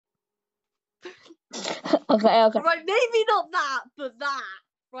Okay, okay. Right, maybe not that, but that.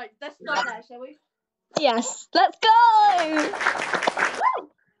 Right, let's start there, shall we? Yes, let's go!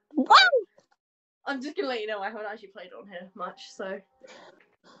 Woo! Wow! I'm just gonna let you know I haven't actually played on here much, so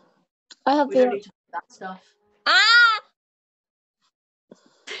I have we don't need to do that stuff. Ah!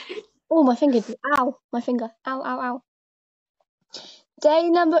 Oh, my finger. Ow, my finger. Ow, ow, ow. Day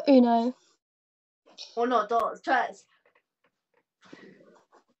number uno. Or not, dots, tres.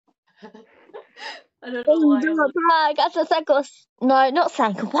 I don't know why I was... That's a cycle. No, not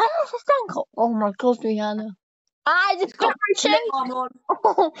cycle. Why not a cycle? Oh my god, Rihanna. I just got my cheek. Oh,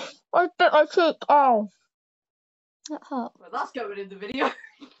 I bit my cheek. Oh. That hurt. Well, that's going in the video.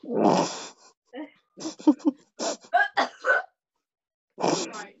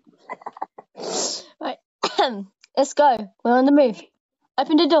 Right. Let's go. We're on the move.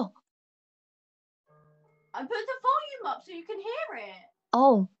 Open the door. I put the volume up so you can hear it.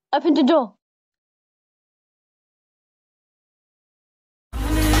 Oh, open the door.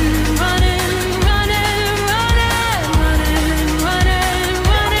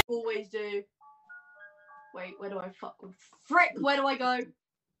 Always do. Wait, where do I frick? Where do I go?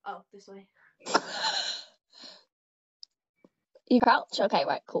 Oh, this way. You crouch? Okay,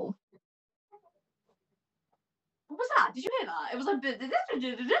 right, cool. What was that? Did you hear that? It was like...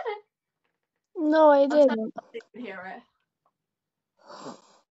 No, I didn't. I didn't hear it.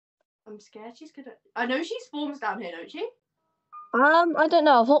 I'm scared she's gonna... I know she spawns down here, don't she? I don't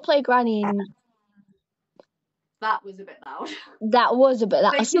know. I've not played Granny. That was a bit loud. That was a bit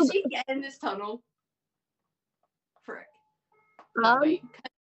loud. Wait, did she get in this tunnel? Frick. No, wait.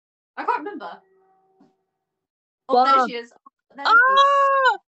 I can't remember. Oh, there she is. There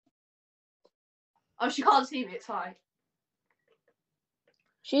oh, she can't see me. It's fine.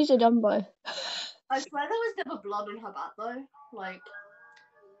 She's a Dumbo. I swear there was never blood on her back, though. Like...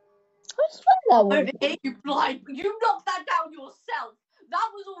 I swear there was. Over here, you blind. You knocked that down yourself.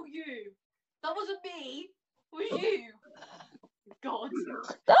 That was all you. That wasn't me. It was you. God.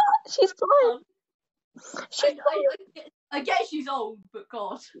 She's blind. I guess she's old, but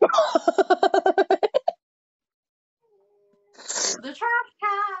God. The trash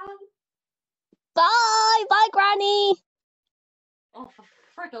can. Bye. Bye, Granny. Oh, for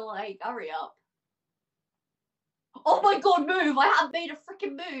friggin' like, hurry up. Oh my god, move! I haven't made a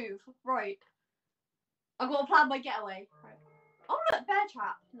freaking move. Right. I've got to plan my getaway. Right. Oh look, bear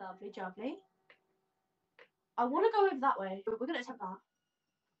trap. Lovely, jubbly. I want to go over that way. We're going to attempt that.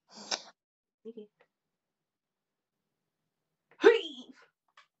 Okay. Heave!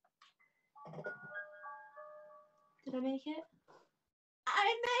 Did I make it?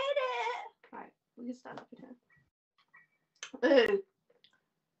 I made it! Right, we can stand up here. Ooh.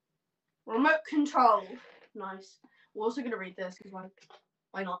 Remote control. Nice. We're also going to read this because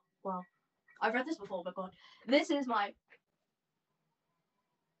why not? Well, I've read this before, but God. This is my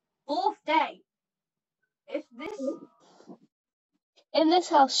 4th day. If this... In this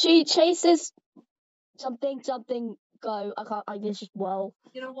house, she chases something, go. I guess just well.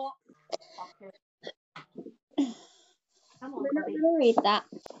 You know what? Fuck it. Come on, We're not going to read that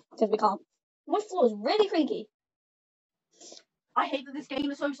because we can't. My floor is really creaky. I hate that this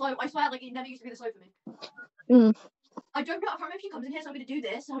game is so slow. I swear, like, it never used to be this slow for me. I don't know. I can't remember if she comes in here, so I'm going to do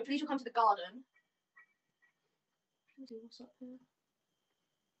this. So hopefully she'll come to the garden. What's up here?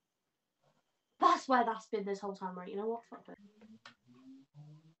 That's where that's been this whole time, right? You know what? Fuck it.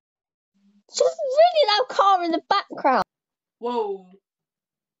 It's just a really loud car in the background. Whoa.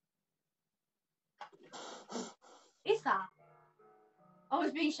 Is that? Oh,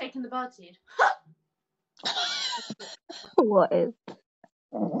 it's being shaken the birdseed. What is?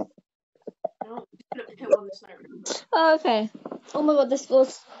 Oh, okay. Oh my god, this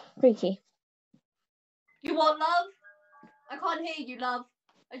was freaky. You want love? I can't hear you, love.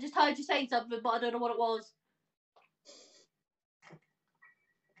 I just heard you say something, but I don't know what it was.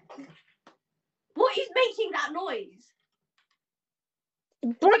 What is making that noise?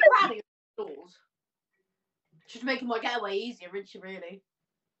 Doors. She's making my getaway easier, isn't she, really?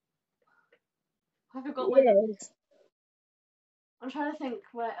 I forgot my... Yes. I'm trying to think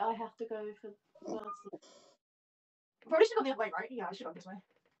where I have to go for... Probably should have gone the other way, right? Yeah, I should have gone this way.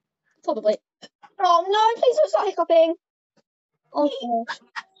 Probably. Oh no, please don't start hiccuping. Oh gosh.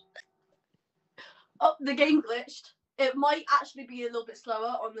 Oh, the game glitched. It might actually be a little bit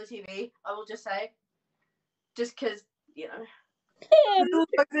slower on the TV, I will just say. Just because, you know.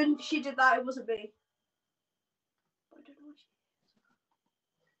 She did that, it wasn't me. I don't know what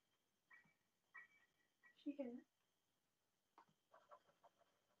she did.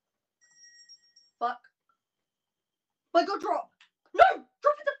 Fuck. My god, drop! No!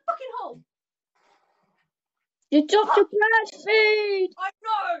 Drop in the fucking hole! You dropped your bird feed! I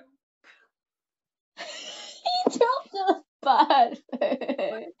know! You dropped the bird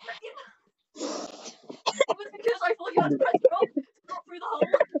food! It was because I thought you had to press drop to drop through the hole.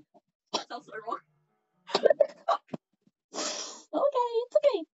 That sounds so wrong. Okay, it's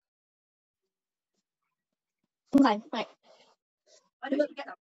okay. Okay, right. I know she can get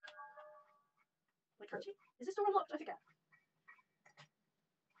that. Wait, can't she? Is this door unlocked? I forget.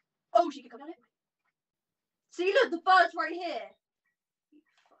 Oh, she can come down it. See, look, the bird's right here. You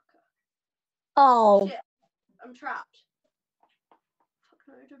fucker. Oh. Shit, I'm trapped. Fuck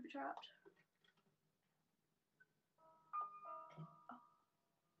no, don't be trapped.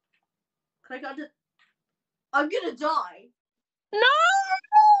 Can I go under? I'm gonna die. No!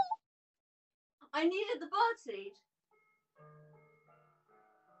 I needed the bird seed.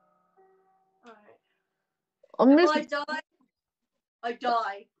 Alright. If I die, I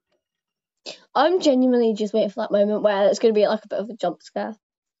die. I'm genuinely just waiting for that moment where it's going to be like a bit of a jump scare.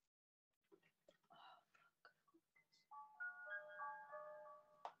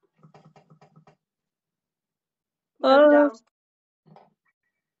 Down.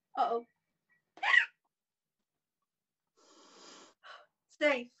 Uh-oh.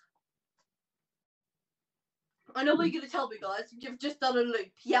 Safe. I know what you're going to tell me, guys. You've just done a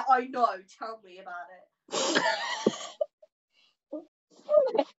loop. Yeah, I know. Tell me about it.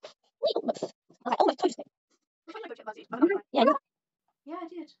 Yeah, I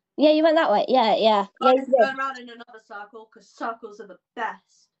did. Yeah, you went that way. Yeah. Yeah, you going around in another circle, because circles are the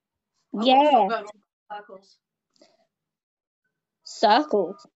best. I've got to stop going on circles.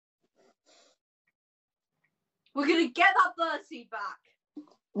 Circles. We're going to get that birdseed back.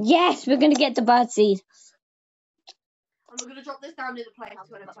 Yes, we're going to get the birdseed. And we're going to drop this down in the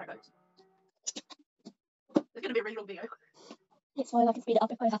playhouse. I know that's where it goes. It's going to be a really long video. It's fine, I can speed it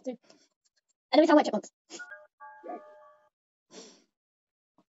up if I have to. And then we sound like chipmunks.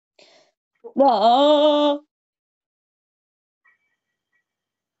 Whoa!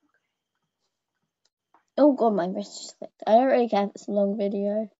 Oh god, my wrist just clicked. I don't really care if it's a long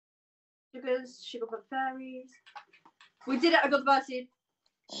video. Sugars, sugar plum fairies. We did it, I got the birdseed.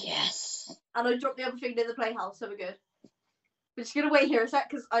 Yes. And I dropped the other thing in the playhouse, so we're good. We're just going to wait here a sec,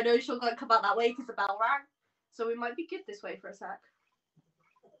 because I know she'll come out that way because the bell rang. So we might be good this way for a sec.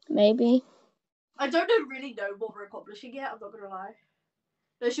 Maybe. I don't really know what we're accomplishing yet, I'm not going to lie.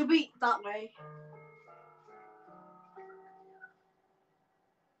 No, she'll be that way.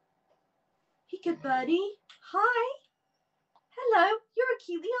 Hey, good birdie. Hi. Hello. You're a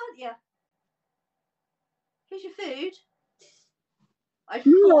cutie, aren't you? Here's your food. I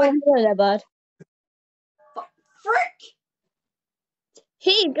thought there, bud. Frick!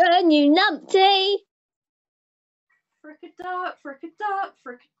 Tiegan, you numpty! Frick-a-duck, frick-a-duck,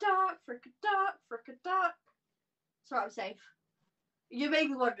 frick-a-duck, frick-a-duck, frick-a-duck. Sorry, I'm safe. You may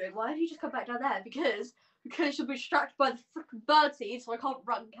be wondering, why did you just come back down there? Because you'll be distracted by the frickin' birdseed, so I can't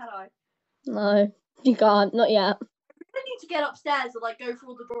run, can I? No, you can't. Not yet. I need to get upstairs and, like, go through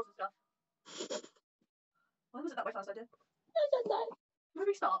all the drawers and stuff. Why was it that way first, I did? I don't know. Where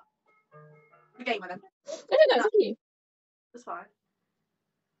do we start? The game, I meant. I don't know, it's you. That's fine.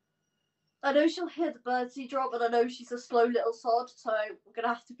 I know she'll hear the birdseed drop, and I know she's a slow little sod, so we're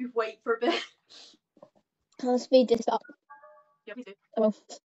gonna have to wait for a bit. I'll speed this up. Yeah, please do. I will.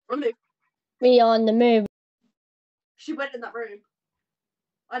 On the move. We are on the move. She went in that room.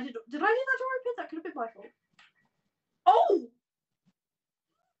 Did I leave that door open? That could have been my fault. Oh!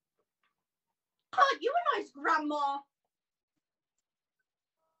 Aren't you a nice grandma?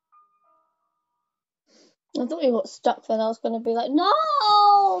 I thought you got stuck then. I was going to be like, no!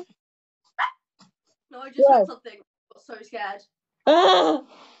 No, I just heard something. I got so scared. Ah!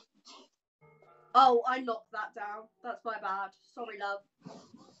 Oh, I knocked that down. That's my bad. Sorry, love.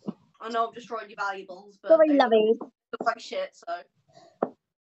 I know I'm destroying your valuables, but Sorry, they lovey. look like shit, so.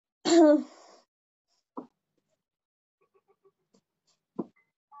 Have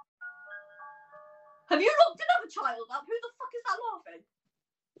you locked another child up? Who the fuck is that laughing?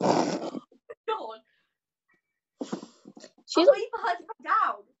 God. I'm waiting for her to come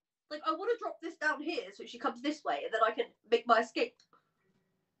down. Like, I want to drop this down here so she comes this way and then I can make my escape.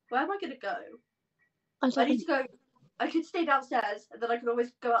 Where am I going to go? I need to go. I could stay downstairs and then I can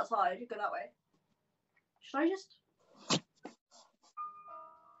always go outside and go that way. Should I just?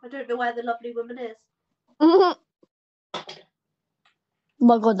 I don't know where the lovely woman is. Oh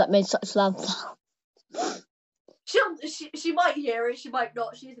my god, that made such loud sound. She might hear it, she might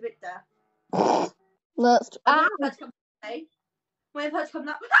not. She's a bit deaf. Let's. Wait for her to come today. Wait for her to come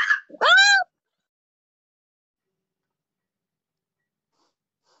now.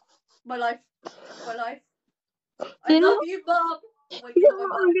 My life. My life. I love you, Mum. Wait, You you know know what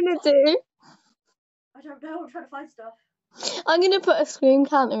my I'm mum. gonna do? I don't know. I'm trying to find stuff. I'm gonna put a scream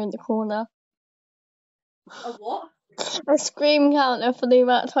counter in the corner. A what? A scream counter for the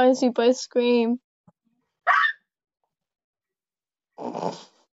amount of times we both scream.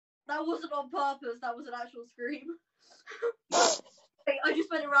 That wasn't on purpose. That was an actual scream. Hey, I just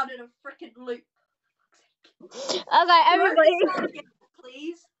went around in a freaking loop. Okay, everybody. Again,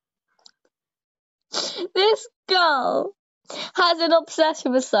 please. This girl has an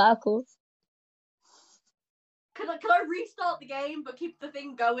obsession with circles. Can I restart the game but keep the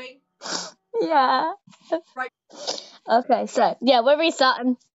thing going? Yeah. Right. Okay, so yeah, we're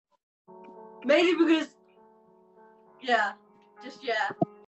restarting. Mainly because, yeah, just yeah.